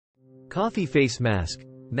Coffee face mask.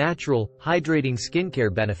 Natural, hydrating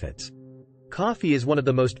skincare benefits. Coffee is one of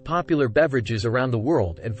the most popular beverages around the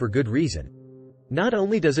world, and for good reason. Not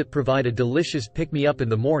only does it provide a delicious pick-me-up in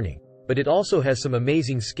the morning, but it also has some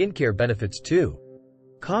amazing skincare benefits too.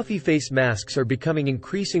 Coffee face masks are becoming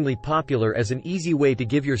increasingly popular as an easy way to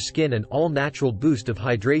give your skin an all-natural boost of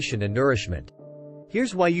hydration and nourishment.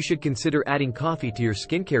 Here's why you should consider adding coffee to your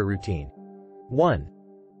skincare routine. 1.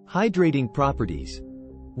 Hydrating properties.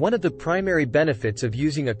 One of the primary benefits of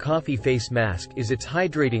using a coffee face mask is its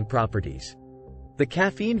hydrating properties. The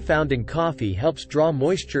caffeine found in coffee helps draw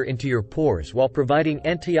moisture into your pores while providing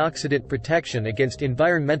antioxidant protection against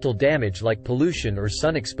environmental damage like pollution or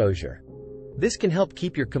sun exposure. This can help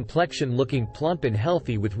keep your complexion looking plump and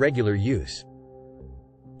healthy with regular use.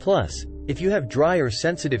 Plus, if you have dry or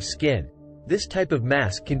sensitive skin, this type of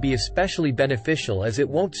mask can be especially beneficial as it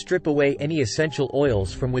won't strip away any essential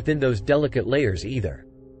oils from within those delicate layers either.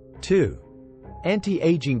 2.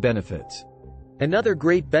 Anti-aging benefits. Another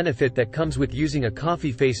great benefit that comes with using a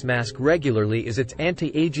coffee face mask regularly is its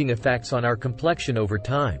anti-aging effects on our complexion over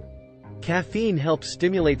time. Caffeine helps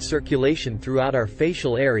stimulate circulation throughout our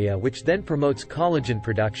facial area, which then promotes collagen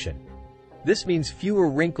production. This means fewer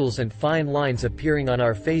wrinkles and fine lines appearing on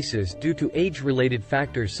our faces due to age-related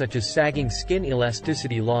factors such as sagging skin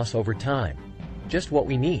elasticity loss over time. Just what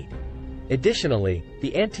we need. Additionally,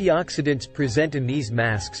 the antioxidants present in these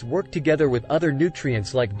masks work together with other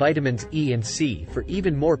nutrients like vitamins E and C for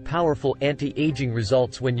even more powerful anti-aging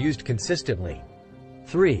results when used consistently.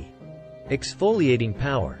 3. Exfoliating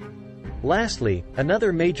power. Lastly,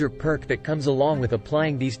 another major perk that comes along with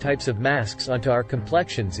applying these types of masks onto our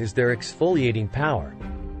complexions is their exfoliating power.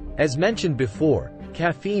 As mentioned before,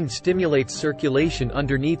 caffeine stimulates circulation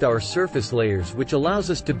underneath our surface layers, which allows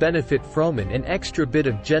us to benefit from an extra bit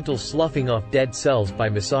of gentle sloughing off dead cells by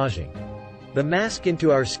massaging the mask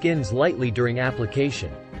into our skins lightly during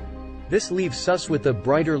application. This leaves us with a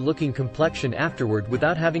brighter looking complexion afterward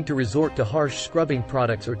without having to resort to harsh scrubbing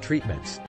products or treatments.